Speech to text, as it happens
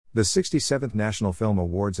The 67th National Film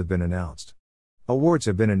Awards have been announced. Awards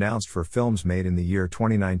have been announced for films made in the year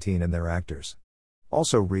 2019 and their actors.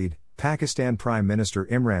 Also read, Pakistan Prime Minister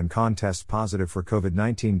Imran Khan tests positive for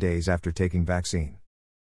COVID-19 days after taking vaccine.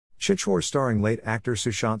 Chichor starring late actor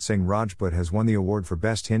Sushant Singh Rajput has won the award for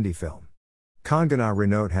Best Hindi Film. Kangana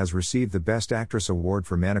Ranaut has received the Best Actress award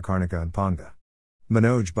for Manikarnika and Panga.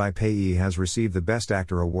 Manoj Bajpayee has received the Best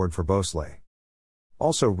Actor award for Bhosle.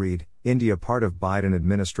 Also read, India part of Biden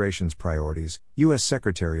administration's priorities, U.S.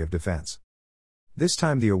 Secretary of Defense. This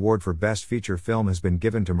time the award for Best Feature Film has been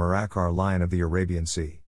given to Marakkar Lion of the Arabian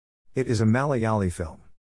Sea. It is a Malayali film.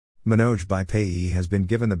 Manoj Bajpayee has been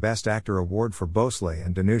given the Best Actor award for Bhosle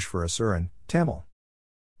and Dhanush for Asuran, Tamil.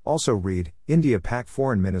 Also read, India-Pak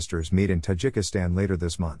foreign ministers meet in Tajikistan later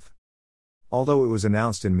this month. Although it was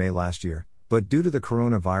announced in May last year, but due to the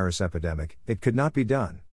coronavirus epidemic, it could not be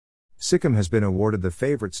done. Sikkim has been awarded the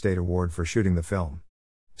Favorite State Award for shooting the film.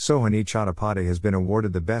 Sohani Chattopadhyay has been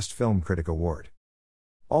awarded the Best Film Critic Award.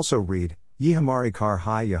 Also read, Ye Hamari Kar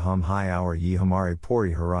Hai Ya Hum Hai Our Ye Hamari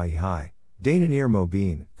Pori Harai Hai, Dainanir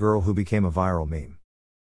Mobeen, girl who became a viral meme.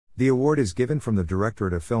 The award is given from the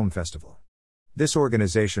Directorate of Film Festival. This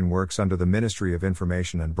organization works under the Ministry of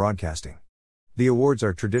Information and Broadcasting. The awards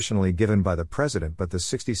are traditionally given by the President, but the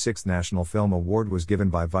 66th National Film Award was given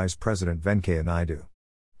by Vice President Venkaiah Naidu.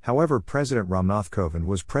 However, President Ramnath Kovind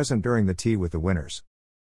was present during the tea with the winners.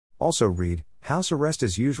 Also read, House arrest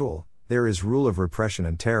as usual, there is rule of repression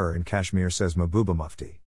and terror in Kashmir, says Mahbooba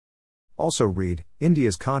Mufti. Also read,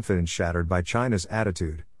 India's confidence shattered by China's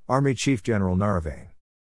attitude, Army Chief General Naravane.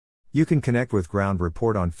 You can connect with Ground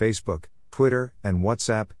Report on Facebook, Twitter, and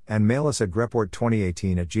WhatsApp, and mail us at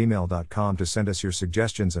greport2018@gmail.com to send us your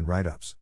suggestions and write-ups.